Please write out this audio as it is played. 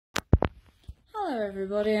Hello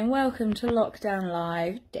everybody and welcome to Lockdown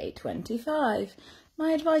Live day 25.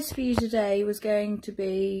 My advice for you today was going to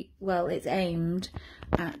be, well, it's aimed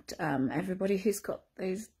at everybody who's got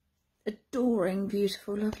those adoring,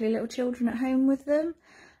 beautiful, lovely little children at home with them,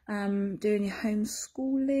 doing your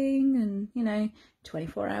homeschooling and, you know,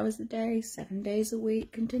 24 hours a day, 7 days a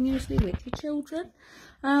week, continuously with your children.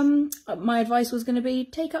 My advice was going to be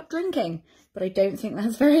take up drinking, but I don't think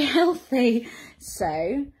that's very healthy.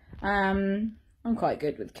 So, I'm quite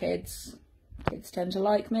good with kids. Kids tend to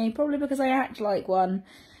like me, probably because I act like one.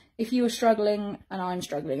 If you are struggling, and I'm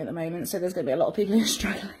struggling at the moment, so there's going to be a lot of people who are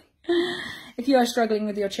struggling. If you are struggling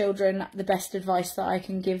with your children, the best advice that I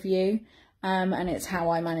can give you, and it's how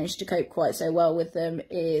I manage to cope quite so well with them,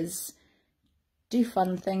 is do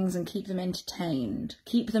fun things and keep them entertained.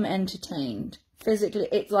 Keep them entertained. Physically,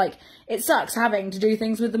 it's like, it sucks having to do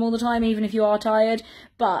things with them all the time, even if you are tired,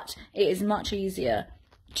 but it is much easier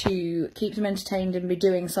to keep them entertained and be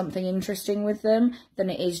doing something interesting with them than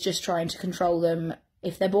it is just trying to control them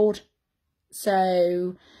if they're bored.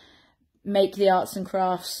 So make the arts and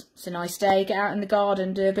crafts. It's a nice day. Get out in the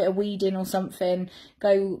garden, do a bit of weeding or something.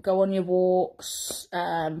 Go on your walks,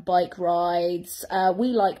 bike rides.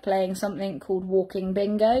 We like playing something called walking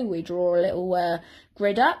bingo. We draw a little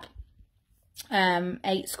grid up.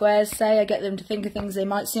 8 squares, say. I get them to think of things they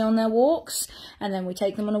might see on their walks, and then we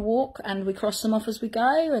take them on a walk and we cross them off as we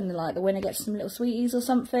go, and like the winner gets some little sweeties or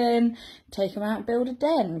something. Take them out and build a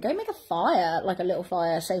den. Go make a fire, like a little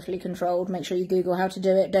fire, safely controlled. Make sure you Google how to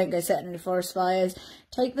do it. Don't go setting any forest fires.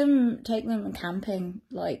 Take them camping,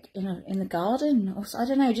 like in the garden, or I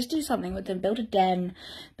don't know, just do something with them. Build a den,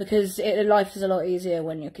 because life is a lot easier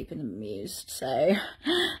when you're keeping them amused. So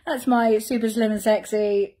that's my super slim and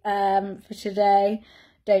sexy for today.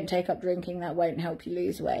 Don't take up drinking, that won't help you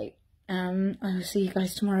lose weight. I will see you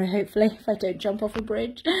guys tomorrow, hopefully, if I don't jump off a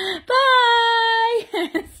bridge.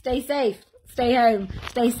 Bye! Stay safe, stay home,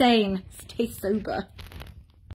 stay sane, stay sober.